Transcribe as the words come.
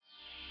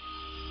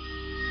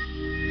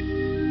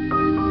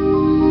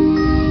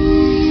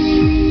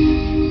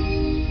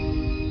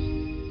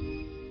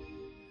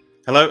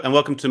Hello and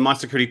welcome to My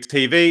Security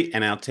TV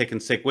and our Tech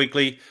and Sec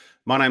Weekly.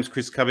 My name's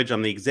Chris Covage.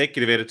 I'm the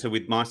executive editor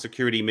with My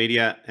Security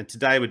Media, and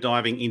today we're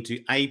diving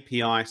into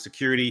API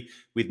security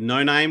with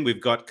No Name.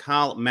 We've got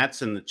Carl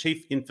Mattson, the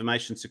Chief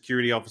Information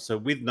Security Officer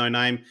with No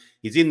Name.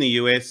 He's in the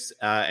US,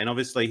 and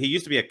obviously he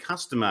used to be a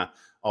customer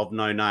of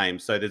No Name.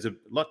 So there's a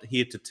lot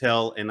here to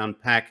tell and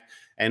unpack.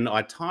 And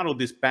I titled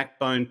this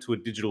Backbone to a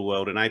Digital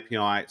World, and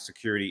API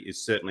security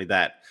is certainly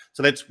that.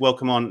 So let's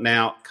welcome on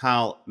now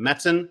Carl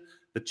Mattson,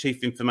 the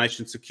Chief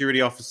Information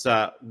Security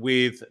Officer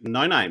with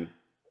No Name.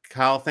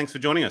 Carl, thanks for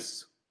joining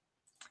us.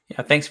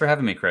 Yeah, thanks for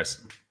having me, Chris.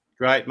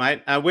 Great,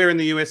 mate. Where in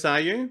the US are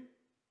you?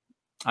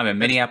 I'm in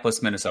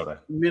Minneapolis,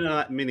 Minnesota.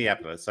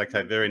 Minneapolis.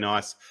 Okay, very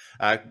nice.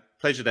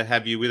 Pleasure to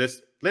have you with us.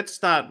 Let's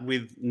start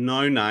with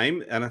No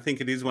Name. And I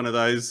think it is one of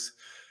those,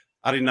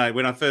 I didn't know,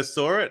 when I first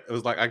saw it, it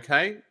was like,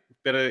 okay,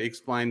 better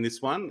explain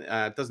this one.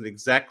 It doesn't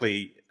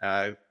exactly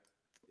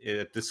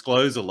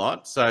disclose a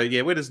lot. So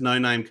yeah, where does No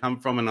Name come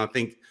from? And I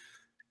think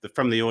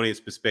from the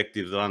audience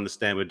perspective, I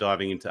understand we're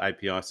diving into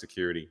API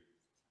security.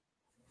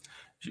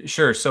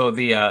 Sure. So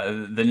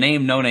the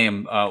name No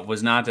Name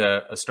was not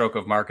a stroke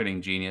of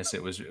marketing genius.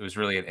 It was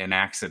really an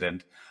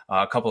accident.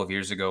 A couple of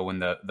years ago, when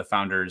the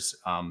founders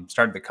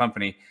started the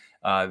company,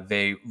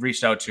 they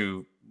reached out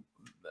to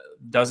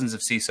dozens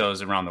of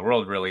CISOs around the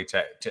world, really,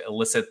 to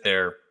elicit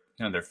their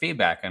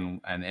feedback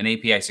and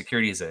API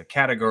security as a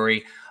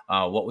category,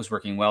 what was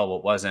working well,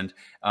 what wasn't.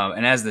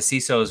 And as the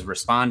CISOs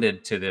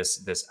responded to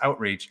this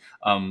outreach,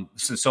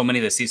 so many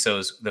of the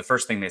CISOs, the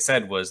first thing they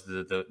said was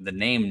the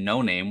name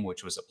No Name,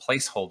 which was a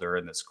placeholder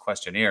in this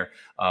questionnaire,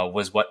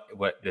 was what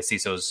the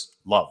CISOs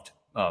loved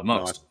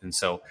most. Right. And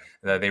so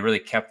they really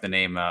kept the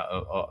name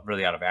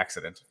really out of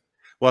accident.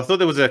 Well, I thought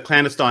there was a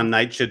clandestine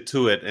nature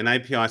to it, and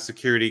API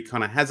security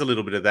kind of has a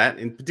little bit of that,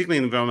 and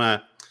particularly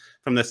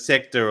from the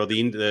sector or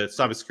the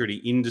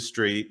cybersecurity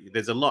industry.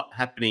 There's a lot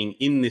happening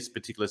in this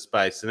particular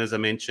space, and as I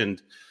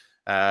mentioned,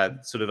 I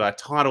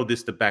titled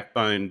this "The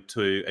Backbone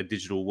to a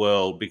Digital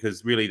World"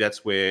 because really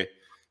that's where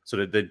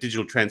sort of the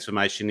digital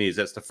transformation is.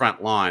 That's the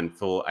front line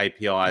for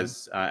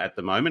APIs at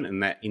the moment,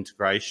 and that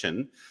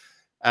integration.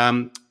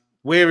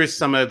 Where is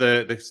some of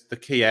the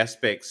key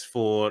aspects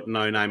for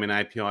No Name and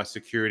API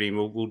security? And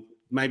we'll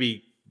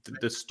maybe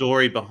the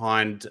story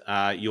behind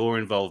your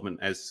involvement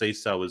as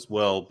CISO as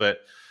well.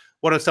 But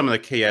what are some of the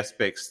key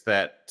aspects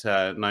that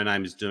No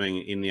Name is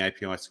doing in the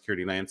API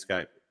security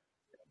landscape?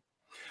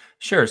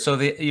 Sure. So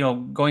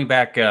going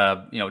back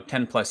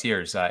 10 plus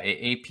years,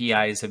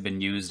 APIs have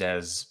been used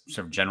as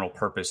sort of general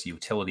purpose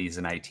utilities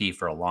in IT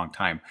for a long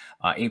time.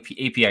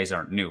 APIs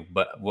aren't new,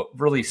 but what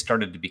really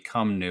started to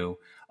become new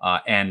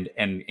and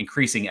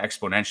increasing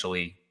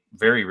exponentially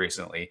very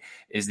recently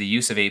is the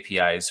use of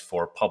APIs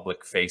for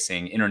public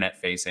facing, internet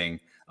facing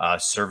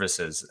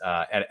services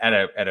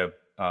at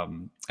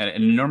an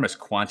enormous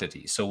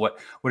quantity. So what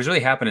has really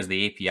happened is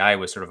the API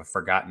was sort of a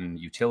forgotten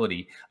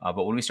utility,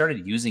 but when we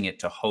started using it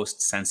to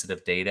host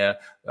sensitive data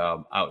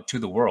out to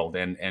the world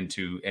and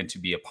to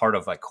be a part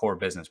of like core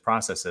business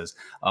processes,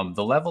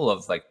 the level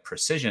of like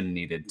precision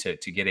needed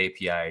to get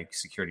API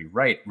security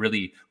right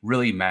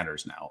really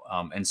matters now.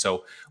 And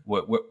so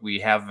what we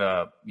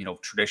have,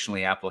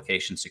 traditionally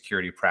application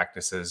security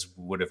practices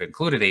would have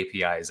included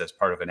APIs as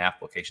part of an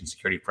application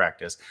security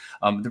practice.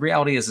 The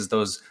reality is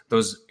those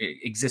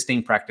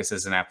existing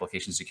practices in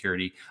application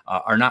security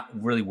are not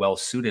really well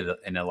suited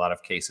in a lot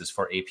of cases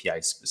for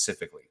APIs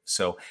specifically.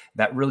 So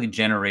that really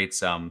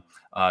generates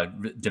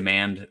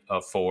demand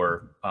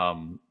for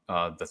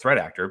the threat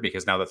actor,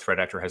 because now the threat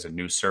actor has a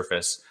new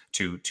surface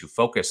to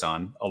focus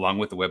on, along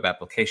with the web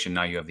application.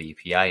 Now you have the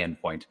API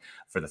endpoint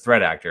for the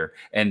threat actor,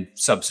 and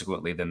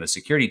subsequently then the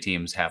security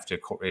teams have to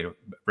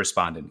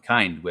respond in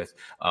kind with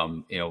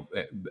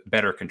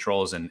better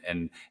controls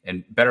and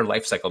better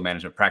lifecycle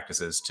management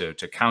practices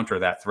to counter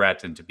that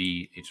threat and to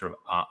be sort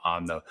of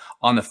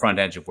on the front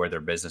edge of where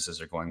their businesses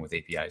are going with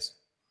APIs.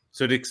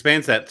 So it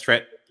expands that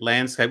threat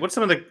landscape. What's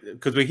some of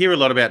because we hear a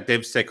lot about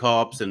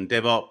DevSecOps and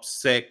DevOps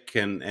Sec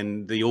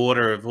and the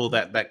order of all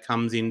that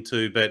comes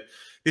into, but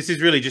this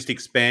is really just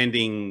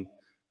expanding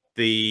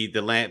the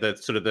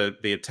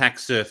attack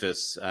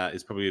surface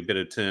is probably a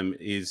better term,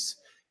 is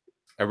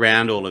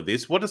around all of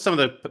this. What are some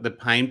of the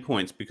pain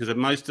points? Because of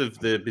most of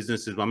the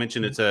businesses, I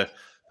mentioned it's a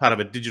part of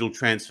a digital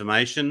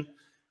transformation,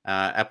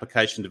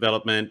 application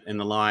development and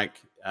the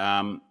like.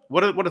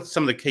 What are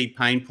some of the key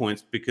pain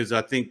points? Because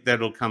I think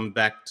that'll come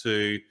back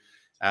to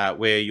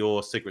where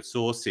your secret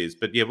sauce is.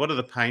 But yeah, what are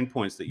the pain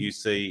points that you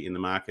see in the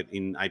market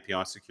in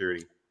API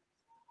security?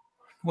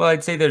 Well,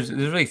 I'd say there's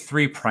really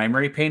three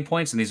primary pain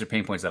points, and these are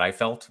pain points that I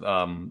felt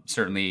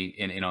certainly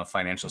in a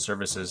financial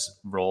services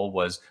role.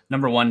 Was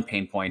number one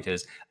pain point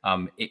is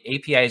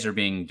APIs are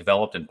being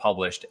developed and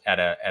published at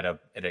a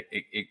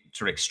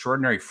sort of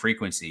extraordinary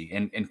frequency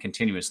and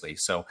continuously.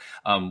 So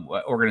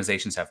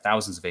organizations have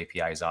thousands of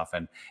APIs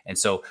often, and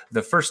so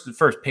the first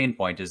pain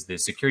point is the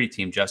security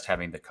team just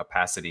having the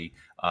capacity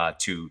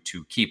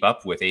to keep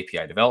up with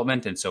API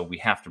development, and so we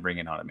have to bring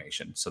in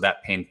automation. So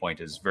that pain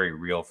point is very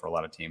real for a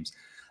lot of teams.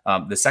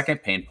 The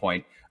second pain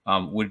point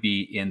would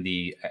be in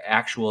the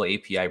actual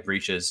API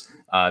breaches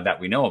that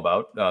we know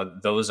about.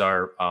 Those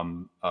are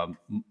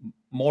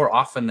more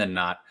often than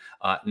not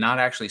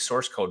actually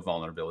source code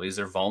vulnerabilities.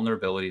 They're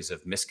vulnerabilities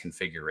of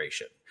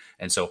misconfiguration.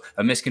 And so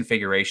a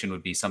misconfiguration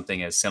would be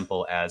something as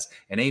simple as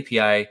an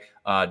API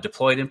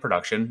deployed in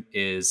production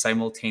is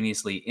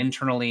simultaneously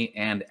internally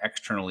and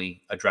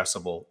externally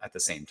addressable at the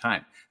same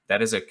time.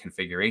 That is a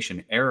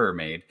configuration error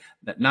made,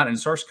 not in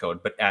source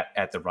code, but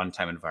at the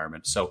runtime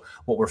environment. So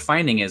what we're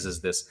finding is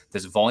this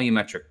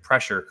volumetric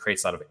pressure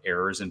creates a lot of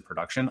errors in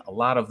production. A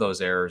lot of those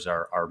errors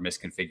are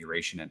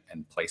misconfiguration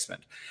and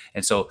placement.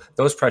 And so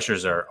those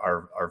pressures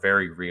are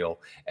very real.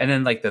 And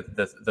then like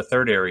the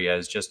third area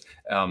is just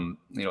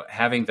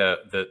having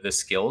the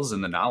skills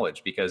and the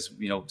knowledge, because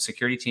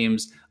security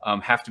teams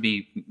have to be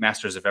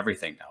masters of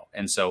everything now.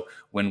 And so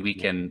when we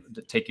can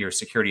take your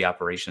security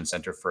operations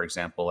center, for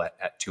example,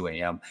 at 2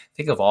 a.m.,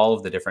 think of all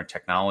of the different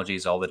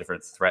technologies, all the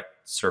different threat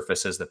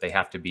surfaces that they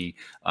have to be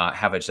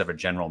have a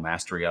general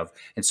mastery of.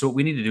 And so what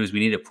we need to do is we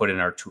need to put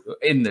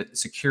in the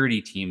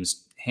security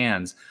team's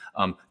hands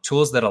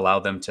tools that allow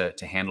them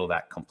to handle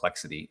that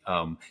complexity.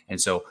 And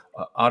so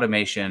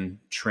automation,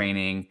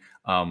 training,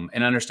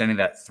 and understanding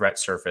that threat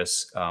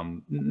surface,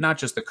 not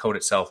just the code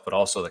itself, but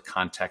also the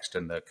context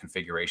and the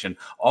configuration.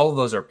 All of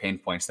those are pain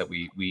points that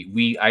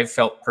I've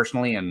felt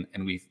personally, and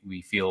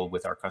we feel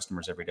with our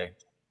customers every day.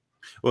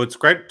 Well, it's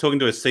great talking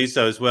to a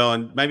CISO as well,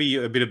 and maybe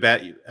a bit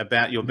about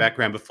your Mhm.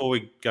 background before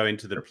we go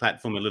into the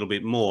platform a little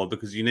bit more,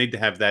 because you need to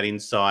have that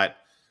insight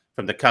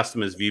from the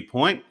customer's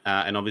viewpoint,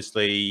 and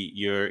obviously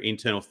you're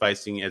internal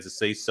facing as a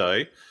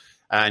CISO,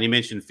 and you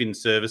mentioned Fin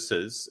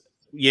Services.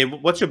 Yeah,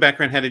 what's your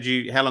background?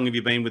 How long have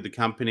you been with the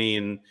company,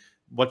 and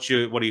what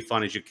do you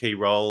find is your key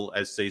role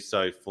as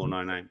CISO for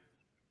No Name?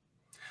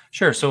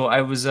 Sure. So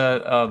I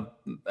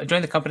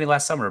joined the company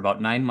last summer,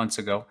 about 9 months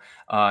ago,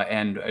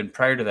 and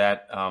prior to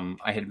that,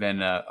 I had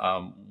been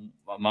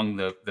among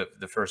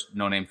the first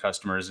no name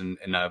customers in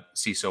a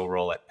CISO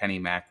role at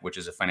PennyMac, which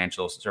is a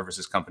financial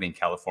services company in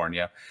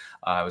California.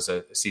 I was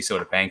a CISO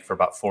at a bank for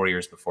about 4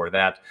 years before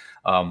that.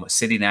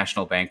 City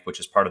National Bank,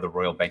 which is part of the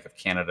Royal Bank of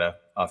Canada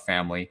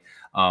family.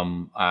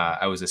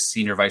 I was a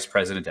senior vice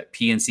president at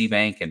PNC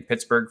Bank in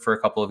Pittsburgh for a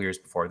couple of years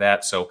before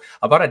that. So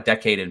about a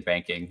decade in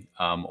banking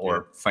Yeah.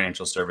 or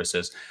financial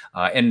services.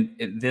 And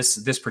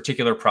this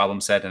particular problem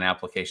set in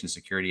application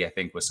security, I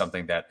think, was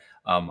something that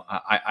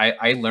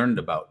I learned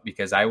about,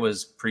 because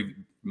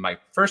my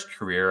first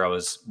career, I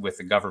was with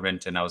the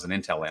government and I was an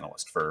Intel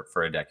analyst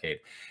for a decade.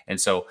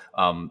 And so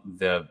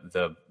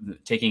the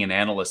taking an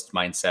analyst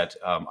mindset,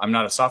 I'm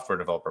not a software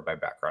developer by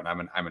background. I'm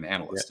an Yeah.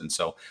 analyst. And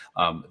so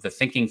the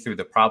thinking through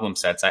the problem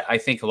sets, I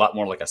think a lot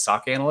more like a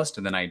SOC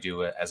analyst than I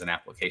do as an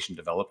application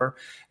developer.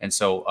 And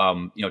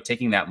so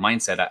taking that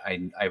mindset,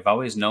 I've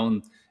always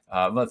known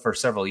for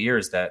several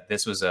years that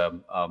this was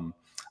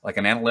like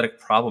an analytic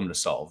problem to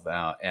solve,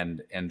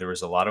 and there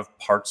was a lot of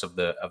parts of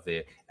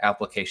the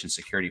application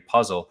security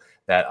puzzle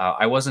that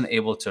I wasn't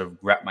able to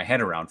wrap my head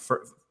around.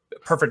 A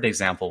perfect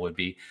example would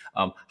be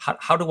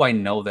how do I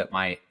know that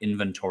my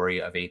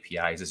inventory of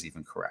APIs is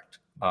even correct?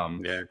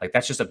 Yeah. Like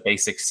that's just a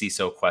basic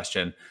CISO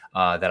question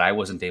that I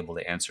wasn't able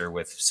to answer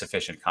with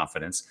sufficient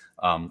confidence,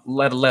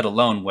 let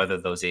alone whether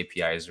those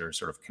APIs are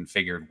sort of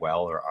configured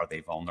well or are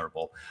they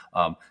vulnerable.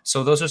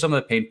 So those are some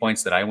of the pain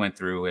points that I went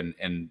through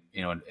in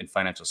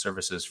financial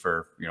services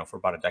for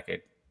about a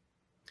decade.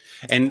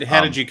 And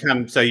how did Um, you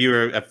come? So you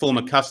were a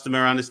former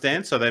customer, I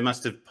understand. So they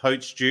must have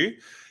poached you,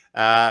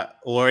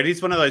 or it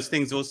is one of those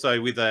things.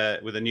 Also with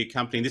a new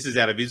company, this is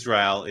out of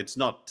Israel. It's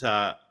not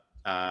mhm.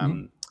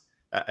 um,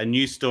 a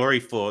new story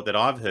for that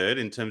I've heard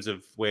in terms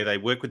of where they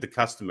work with the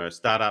customer.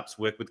 Startups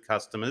work with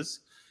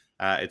customers.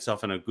 It's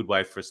often a good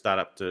way for a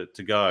startup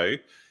to go.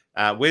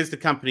 Where's the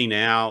company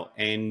now?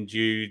 And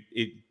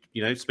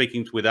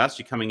speaking with us,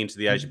 you're coming into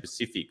the Asia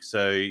Pacific,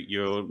 so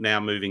you're now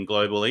moving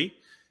globally.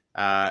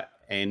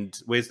 And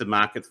where's the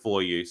market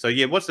for you? So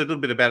yeah, what's a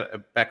little bit about a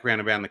background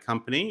around the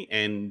company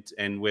and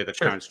where the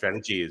Sure. current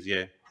strategy is?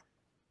 Yeah.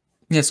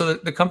 Yeah, so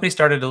the company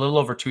started a little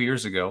over 2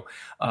 years ago,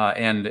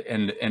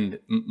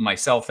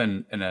 myself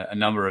and a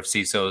number of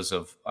CISOs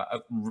of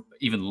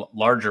even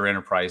larger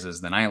enterprises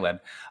than I led,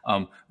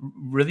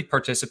 really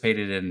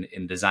participated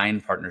in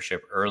design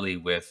partnership early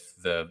with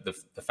the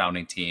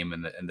founding team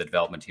and the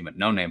development team at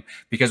No Name,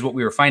 because what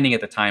we were finding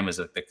at the time is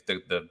that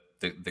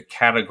the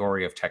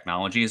category of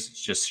technologies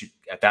just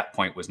at that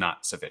point was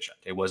not sufficient.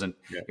 Yeah.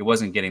 It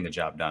wasn't getting the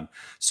job done.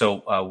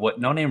 So what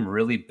No Name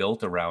really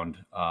built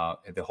around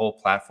the whole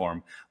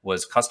platform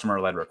was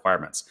customer-led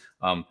requirements.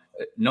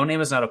 No Name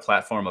is not a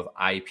platform of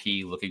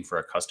IP looking for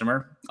a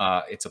customer.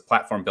 It's a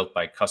platform built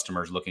by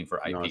customers looking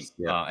for IP, Nice.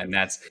 Yeah.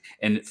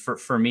 and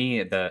for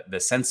me the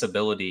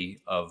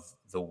sensibility of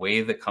the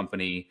way the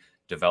company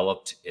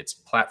developed its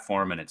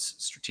platform and its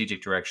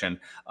strategic direction.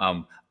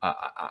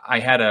 I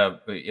had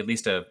at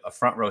least a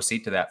front row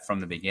seat to that from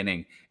the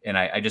beginning, and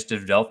I just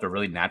developed a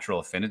really natural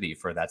affinity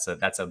for that's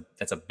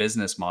a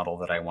business model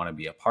that I want to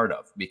be a part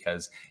of,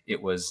 because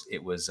it was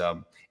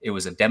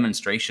a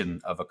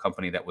demonstration of a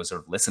company that was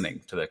sort of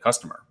listening to the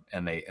customer,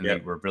 and they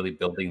Yep. were really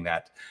building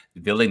that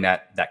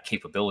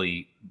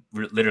capability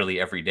literally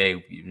every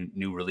day.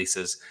 New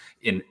releases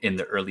in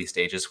the early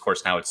stages. Of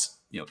course, now it's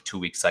 2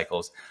 week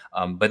cycles,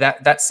 but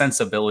that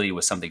sensibility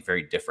was something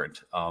very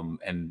different.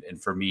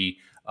 And for me,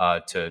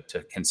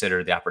 to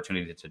consider the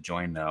opportunity to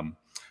join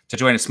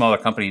a smaller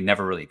company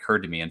never really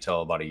occurred to me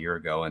until about a year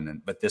ago.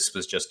 But this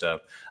was just an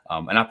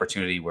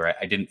opportunity where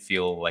I didn't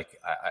feel like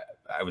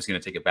I was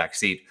going to take a back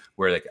seat,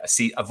 where like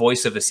a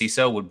voice of the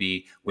CISO would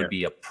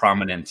be a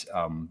prominent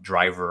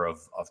driver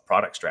of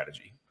product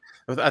strategy.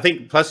 I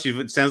think plus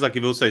it sounds like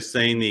you've also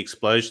seen the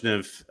explosion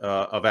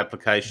of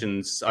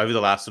applications over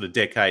the last sort of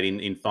decade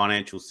in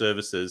financial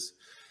services,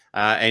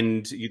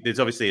 and there's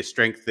obviously a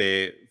strength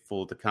there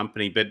for the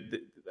company, but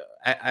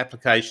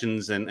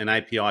applications and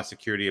API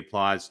security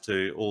applies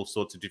to all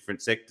sorts of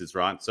different sectors,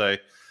 right? So,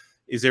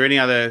 is there any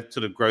other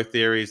sort of growth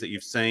areas that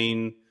you've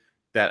seen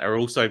that are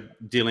also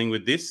dealing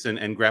with this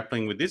and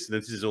grappling with this? And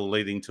this is all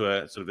leading to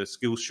a sort of a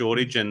skill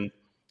shortage and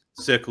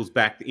circles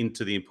back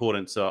into the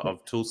importance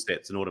of tool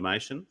sets and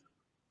automation.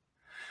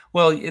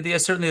 Well, yeah,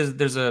 certainly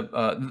there's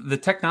the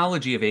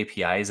technology of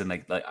APIs, and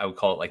like I would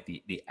call it, like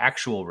the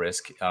actual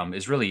risk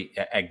is really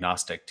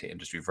agnostic to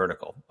industry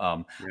vertical.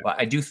 Yeah. But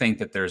I do think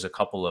that there's a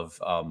couple of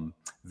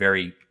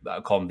very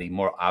call them the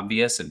more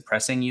obvious and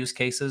pressing use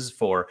cases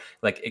for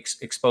like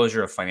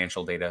exposure of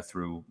financial data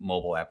through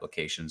mobile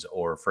applications,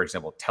 or for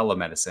example,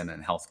 telemedicine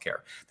and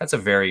healthcare. That's a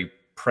very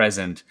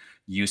present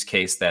use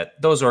case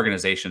that those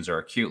organizations are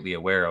acutely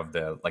aware of,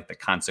 the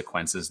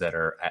consequences that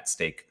are at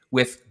stake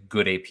with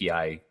good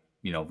API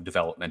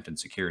development and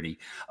security.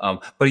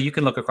 But you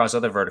can look across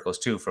other verticals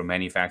too, from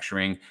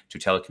manufacturing to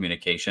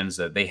telecommunications.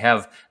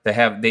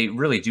 They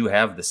really do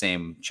have the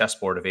same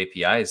chessboard of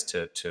APIs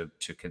to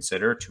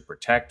consider, to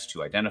protect,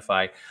 to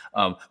identify.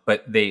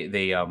 But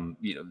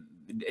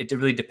it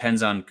really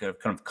depends on kind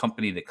of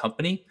company to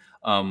company,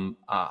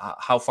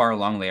 how far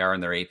along they are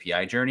in their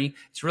API journey.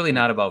 It's really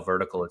not about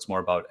vertical. It's more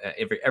about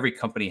every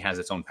company has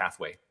its own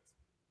pathway.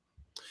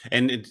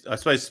 And I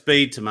suppose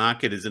speed to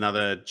market is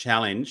another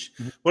challenge.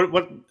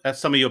 What are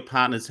some of your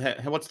partners?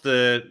 What's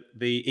the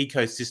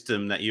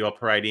ecosystem that you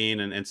operate in,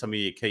 and some of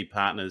your key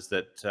partners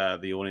that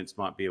the audience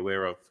might be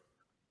aware of?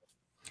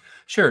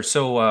 Sure.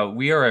 So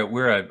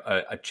we're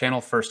a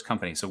channel first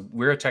company. So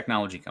we're a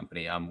technology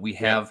company. We Yeah,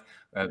 have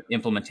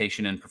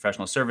implementation and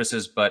professional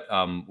services, but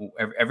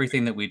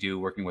everything that we do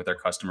working with our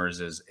customers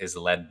is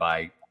led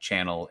by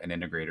channel and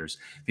integrators,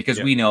 because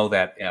yeah, we know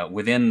that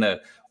within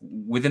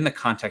the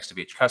context of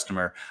each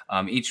customer,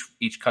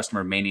 each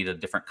customer may need a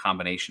different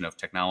combination of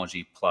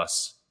technology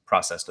plus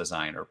process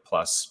design, or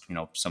plus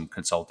some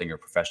consulting or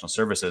professional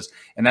services,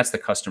 and that's the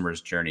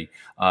customer's journey.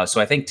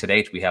 So I think to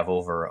date we have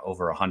over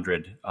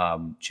 100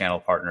 channel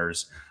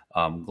partners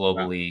wow.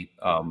 globally.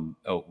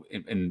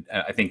 And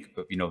I think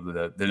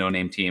the No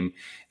Name team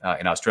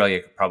in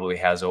Australia probably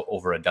has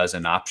over a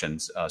dozen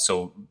options.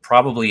 So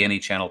probably any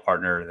channel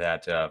partner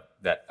that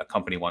a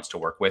company wants to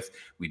work with,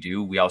 we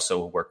do. We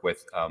also work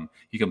with.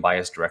 You can buy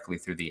us directly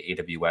through the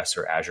AWS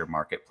or Azure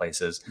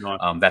marketplaces. Nice.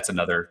 That's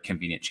another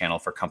convenient channel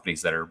for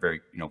companies that are very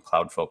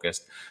cloud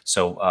focused.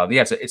 So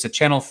yeah, it's a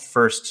channel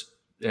first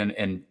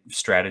and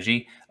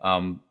strategy,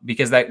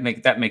 because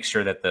that makes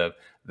sure that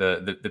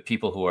the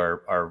people who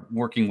are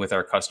working with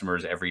our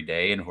customers every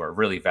day and who are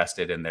really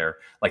vested in their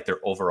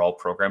overall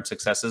program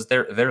successes,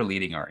 they're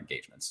leading our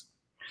engagements.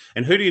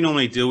 And who do you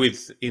normally deal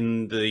with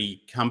in the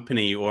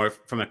company, or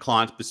from a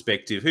client's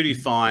perspective? Who do you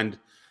find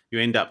you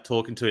end up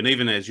talking to? And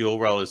even as your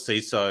role as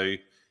CISO,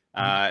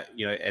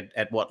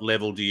 at what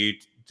level do you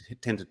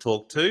tend to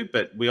talk to?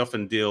 But we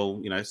often deal,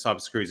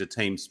 cybersecurity is a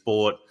team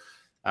sport.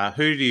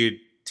 Who do you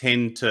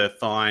tend to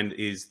find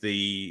is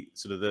the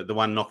sort of the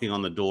one knocking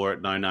on the door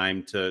at No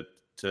Name to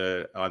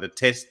either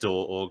test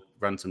or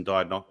run some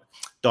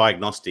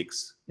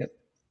diagnostics? Yep.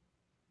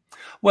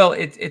 Well,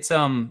 it's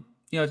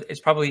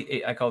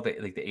probably, I call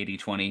it like the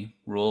 80/20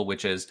 rule,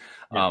 which is,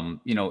 Yeah,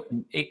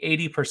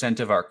 80%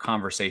 of our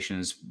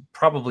conversations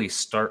probably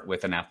start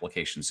with an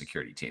application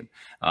security team,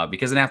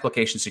 because an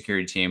application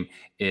security team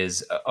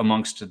is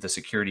amongst the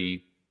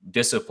security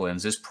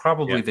disciplines, is yeah,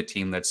 probably the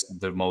team that's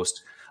the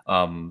most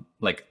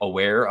like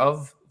aware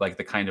of like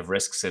the kind of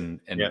risks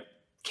and yeah.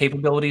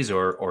 capabilities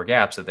or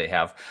gaps that they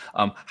have.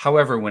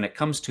 However, when it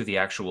comes to the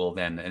actual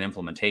then an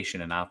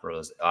implementation and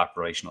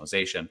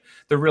operationalization,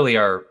 there really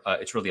are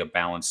it's really a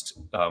balanced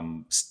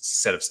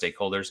set of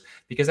stakeholders,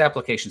 because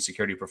application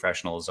security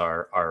professionals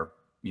are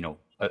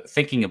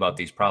thinking about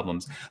these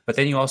problems. But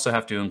then you also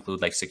have to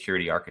include like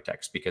security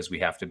architects, because we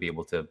have to be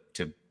able to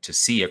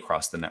see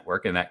across the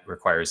network, and that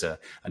requires a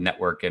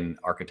network and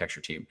architecture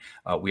team.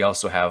 We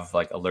also have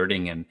like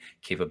alerting and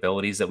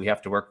capabilities that we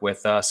have to work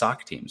with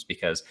SOC teams,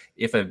 because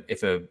if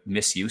a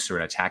misuse or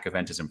an attack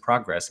event is in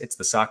progress, it's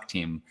the SOC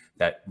team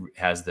that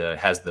has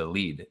the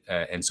lead,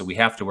 and so we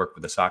have to work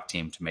with the SOC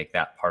team to make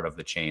that part of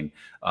the chain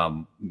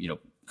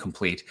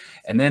complete.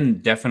 And then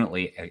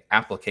definitely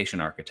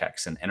application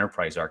architects and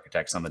enterprise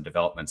architects on the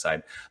development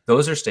side.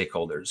 Those are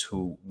stakeholders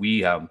who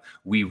we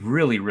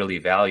really, really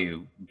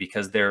value,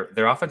 because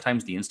they're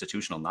oftentimes the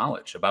institutional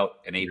knowledge about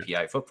an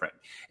API footprint.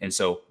 And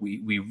so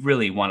we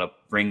really want to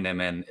bring them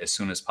in as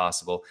soon as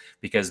possible,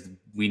 because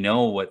we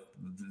know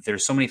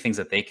there's so many things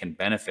that they can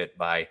benefit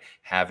by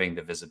having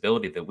the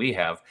visibility that we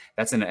have.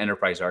 That's an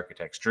enterprise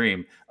architect's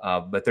dream,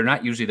 but they're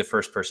not usually the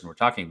first person we're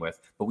talking with.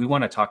 But we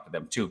want to talk to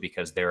them too,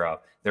 because they're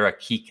a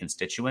key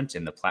constituent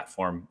in the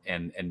platform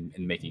and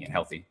making it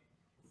healthy.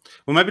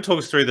 Well, maybe talk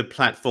us through the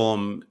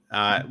platform.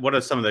 What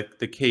are some of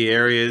the key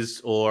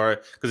areas,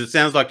 or because it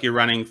sounds like you're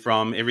running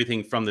from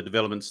everything from the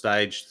development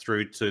stage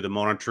through to the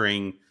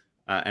monitoring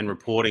and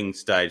reporting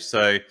stage.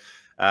 So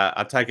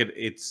I take it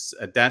it's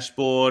a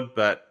dashboard,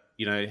 but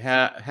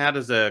how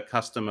does a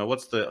customer?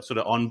 What's the sort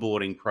of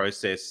onboarding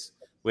process?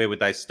 Where would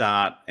they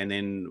start, and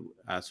then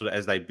sort of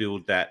as they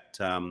build that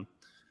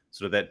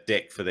sort of that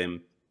deck for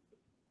them?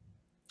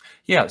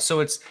 Yeah,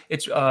 so it's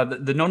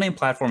the No Name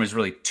platform is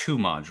really two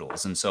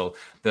modules, and so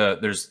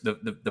there's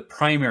the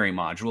primary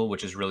module,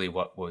 which is really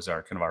what was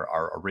our kind of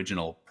our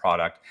original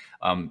product,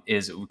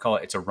 is we call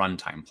it's a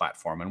runtime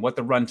platform. And what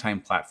the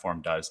runtime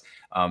platform does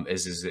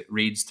is it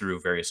reads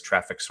through various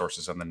traffic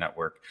sources on the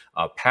network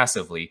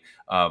passively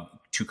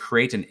to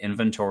create an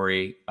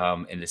inventory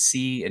and to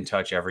see and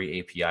touch every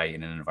API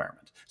in an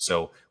environment.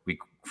 So we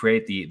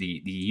create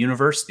the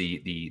universe,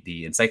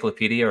 the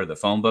encyclopedia or the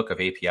phone book of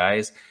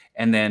APIs.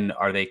 And then,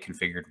 are they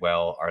configured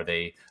well? Are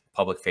they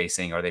public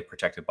facing? Are they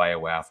protected by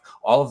OAuth?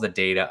 All of the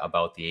data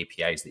about the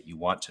APIs that you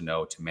want to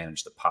know to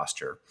manage the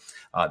posture.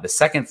 The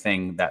second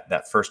thing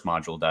that first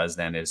module does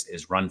then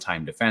is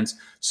runtime defense.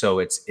 So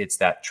it's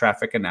that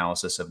traffic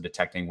analysis of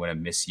detecting when a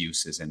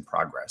misuse is in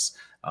progress,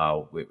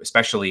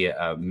 especially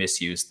a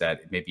misuse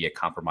that may be a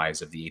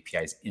compromise of the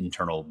API's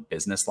internal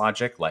business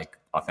logic, like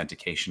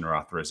authentication or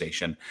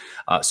authorization.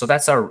 So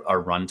that's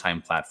our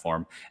runtime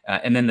platform.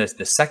 And then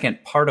the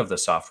second part of the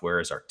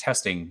software is our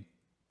testing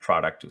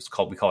product.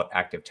 We call it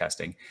active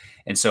testing.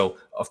 And so,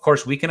 of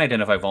course, we can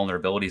identify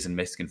vulnerabilities and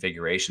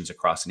misconfigurations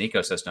across an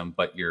ecosystem,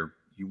 but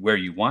where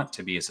you want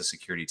to be as a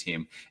security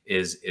team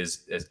is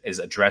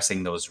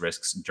addressing those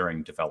risks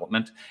during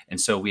development.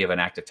 And so we have an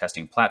active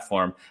testing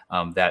platform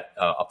that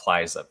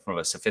applies from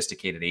a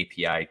sophisticated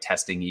API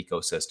testing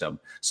ecosystem,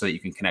 so that you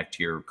can connect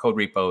to your code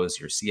repos,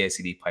 your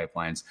CI/CD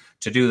pipelines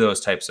to do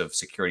those types of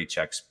security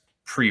checks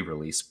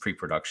pre-release,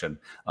 pre-production.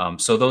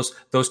 So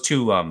those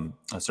two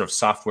sort of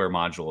software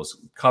modules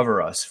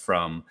cover us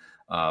from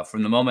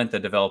the moment the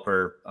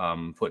developer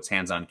puts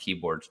hands on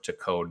keyboard to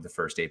code the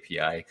first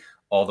API,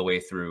 all the way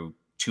through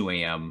 2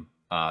 a.m.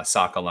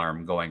 SOC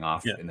alarm going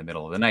off in the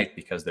middle of the night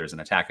because there's an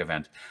attack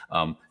event.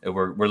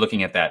 We're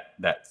looking at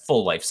that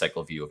full life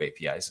cycle view of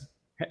APIs.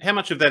 How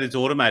much of that is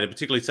automated,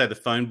 particularly say the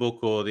phone book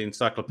or the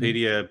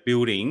encyclopedia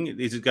building?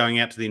 Is it going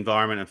out to the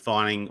environment and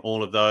finding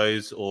all of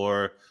those,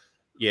 or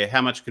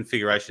how much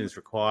configuration is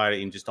required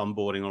in just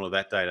onboarding all of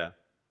that data?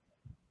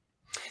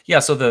 Yeah,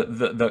 so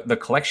the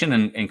collection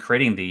and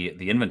creating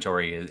the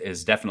inventory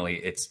is definitely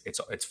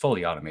it's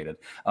fully automated.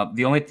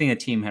 The only thing a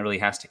team really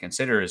has to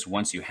consider is,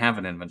 once you have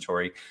an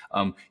inventory,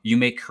 you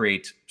may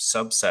create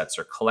subsets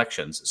or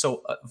collections.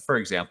 So, for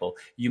example,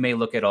 you may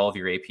look at all of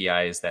your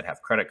APIs that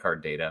have credit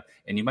card data,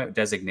 and you might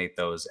designate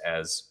those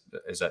as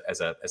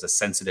a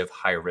sensitive,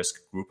 high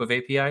risk group of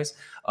APIs.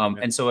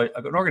 And so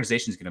an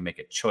organization is going to make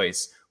a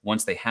choice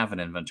once they have an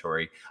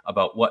inventory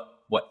about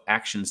what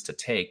actions to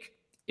take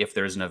if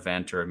there's an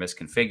event or a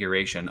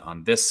misconfiguration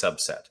on this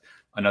subset.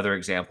 Another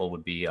example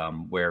would be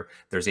where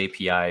there's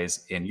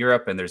APIs in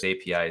Europe, and there's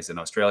APIs in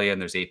Australia, and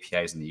there's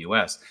APIs in the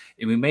US.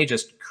 And we may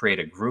just create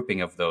a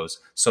grouping of those,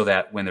 so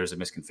that when there's a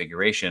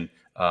misconfiguration,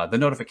 the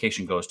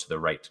notification goes to the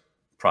right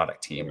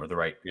product team or the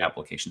right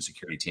application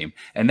security team.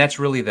 And that's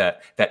really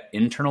that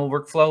internal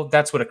workflow.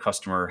 That's what a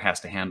customer has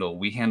to handle.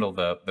 We handle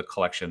the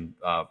collection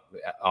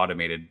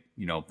automated.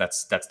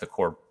 That's the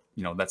core.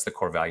 That's the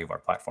core value of our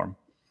platform.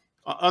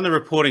 On the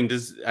reporting,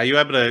 are you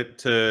able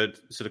to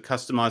sort of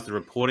customize the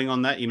reporting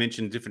on that? You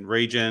mentioned different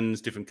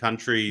regions, different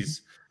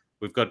countries.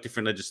 We've got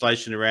different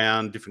legislation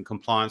around, different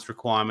compliance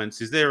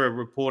requirements. Is there a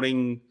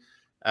reporting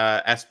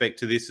aspect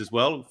to this as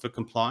well for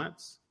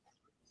compliance?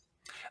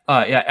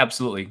 Yeah,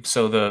 absolutely.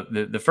 So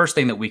the first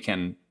thing that we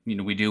can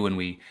we do when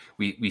we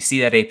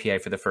see that API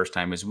for the first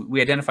time is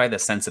we identify the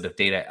sensitive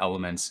data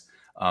elements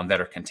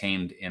that are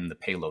contained in the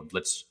payload.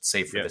 Let's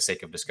say, for the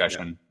sake of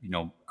discussion,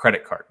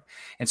 credit card.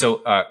 And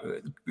so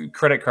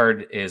credit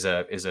card it's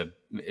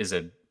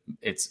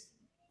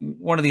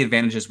one of the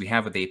advantages we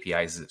have with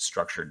APIs is it's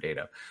structured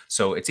data.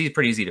 So it's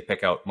pretty easy to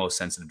pick out most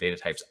sensitive data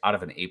types out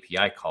of an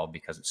API call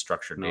because it's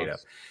structured data.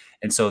 Nice.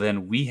 And so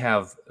then we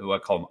have what I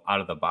call them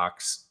out of the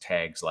box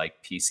tags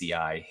like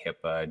PCI,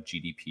 HIPAA,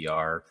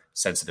 GDPR,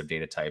 sensitive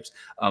data types.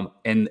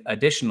 And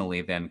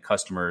additionally, then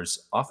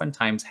customers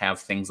oftentimes have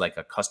things like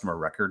a customer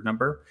record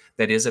number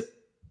that is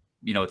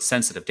it's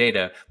sensitive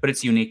data, but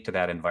it's unique to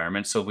that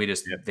environment. So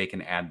they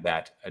can add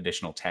that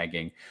additional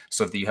tagging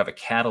so that you have a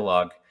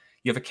catalog.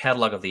 You have a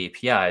catalog of the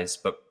APIs,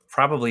 but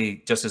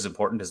probably just as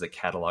important is the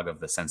catalog of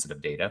the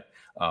sensitive data,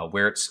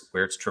 where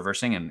it's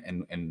traversing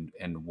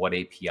and what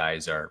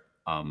APIs are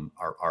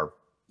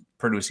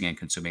producing and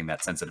consuming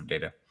that sensitive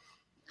data.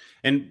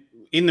 And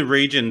in the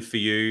region for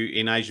you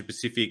in Asia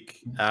Pacific,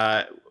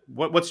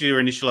 what's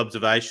your initial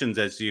observations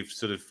as you've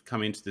sort of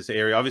come into this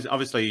area?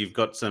 Obviously, you've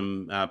got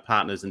some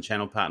partners and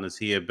channel partners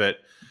here, but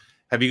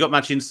have you got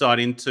much insight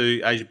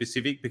into Asia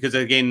Pacific? Because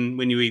again,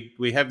 when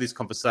we have this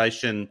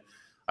conversation,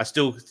 I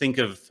still think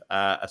of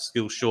a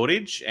skill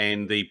shortage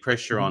and the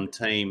pressure on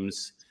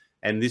teams,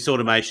 and this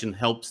automation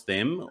helps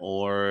them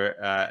or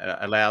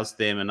allows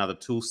them another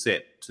tool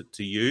set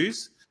to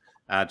use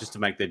just to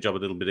make their job a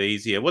little bit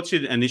easier. What's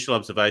your initial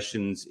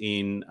observations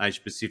in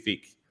Asia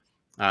Pacific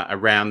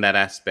around that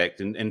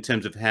aspect in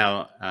terms of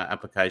how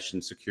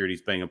application security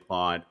is being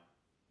applied?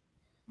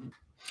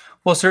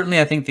 Well,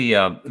 certainly, I think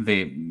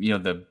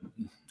the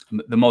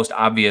most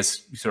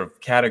obvious sort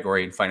of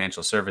category in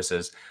financial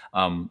services,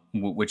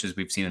 which is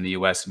we've seen in the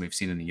US and we've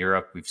seen in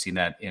Europe, we've seen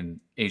that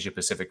in Asia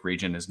Pacific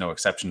region is no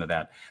exception to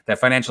that. That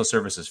financial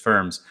services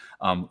firms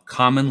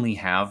commonly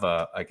have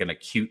an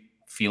acute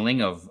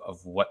feeling of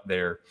what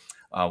they're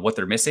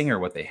missing or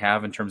what they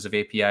have in terms of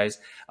APIs.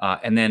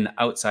 And then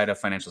outside of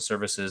financial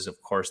services, of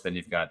course, then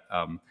you've got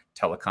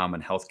telecom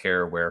and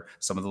healthcare, where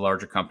some of the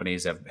larger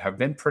companies have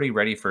been pretty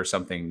ready for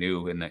something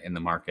new in the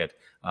market.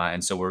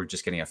 And so we're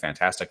just getting a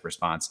fantastic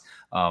response.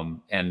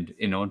 And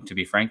to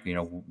be frank,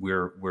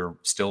 we're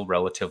still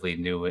relatively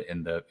new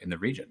in the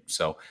region.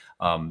 So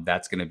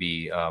that's going to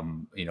be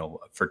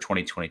for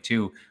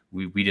 2022.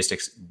 We're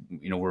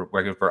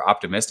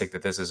optimistic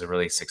that this is a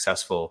really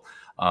successful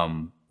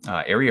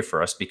area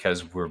for us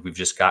because we've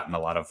just gotten a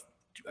lot of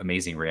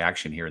amazing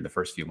reaction here in the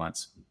first few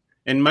months.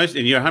 And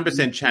you're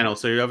 100% channel,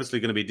 so you're obviously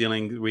going to be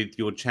dealing with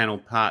your channel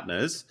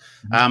partners.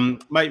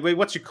 Mate,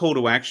 what's your call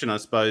to action, I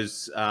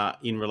suppose,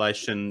 in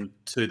relation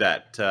to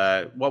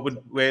that?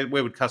 Where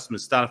would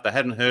customers start if they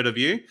hadn't heard of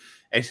you,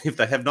 and if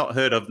they have not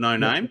heard of No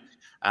Name?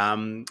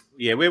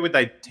 Where would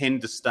they tend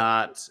to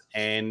start?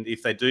 And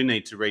if they do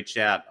need to reach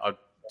out,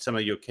 some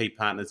of your key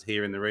partners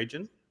here in the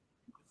region?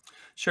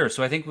 Sure.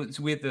 So I think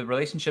with the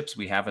relationships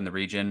we have in the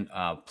region,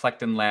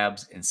 Plecton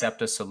Labs,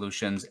 Incepta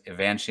Solutions,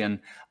 Evantian,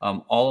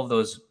 all of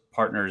those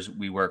partners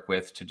we work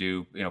with to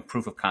do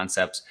proof of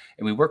concepts,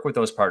 and we work with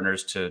those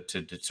partners to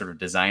sort of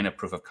design a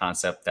proof of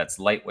concept that's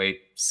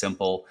lightweight,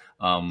 simple,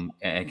 and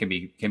can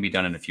be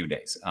done in a few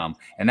days.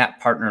 And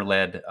that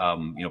partner-led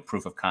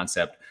proof of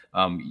concept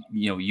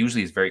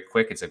usually is very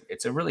quick.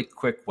 It's a really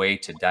quick way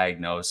to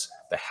diagnose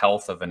the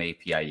health of an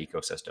API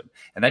ecosystem,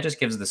 and that just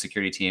gives the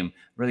security team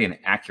really an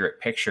accurate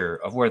picture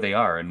of where they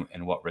are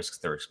and what risks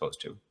they're exposed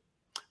to.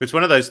 It's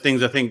one of those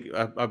things, I think,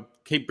 I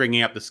keep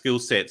bringing up the skill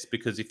sets,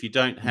 because if you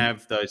don't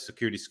have those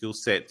security skill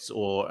sets,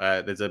 or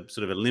there's a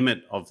sort of a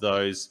limit of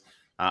those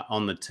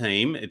on the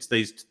team, it's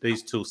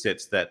these tool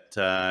sets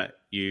that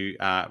you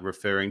are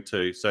referring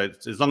to. So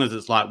as long as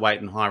it's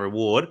lightweight and high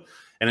reward,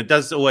 and it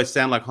does always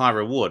sound like high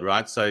reward,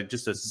 right? So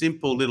just a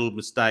simple little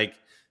mistake,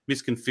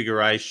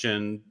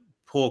 misconfiguration,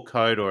 poor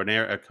code, or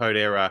a code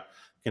error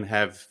can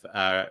have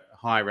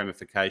high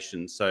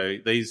ramifications. So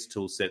these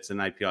tool sets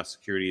and API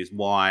security is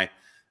why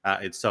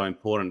it's so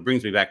important. It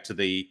brings me back to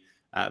the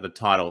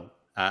title,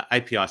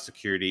 API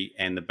security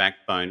and the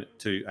backbone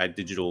to a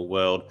digital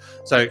world.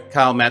 So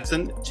Carl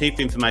Mattson, Chief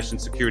Information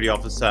Security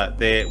Officer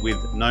there with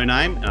No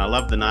Name, and I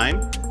love the name.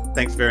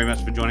 Thanks very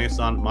much for joining us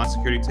on My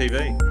Security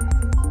TV.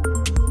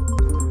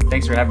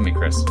 Thanks for having me,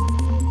 Chris.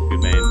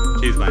 Good man.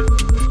 Cheers,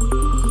 mate.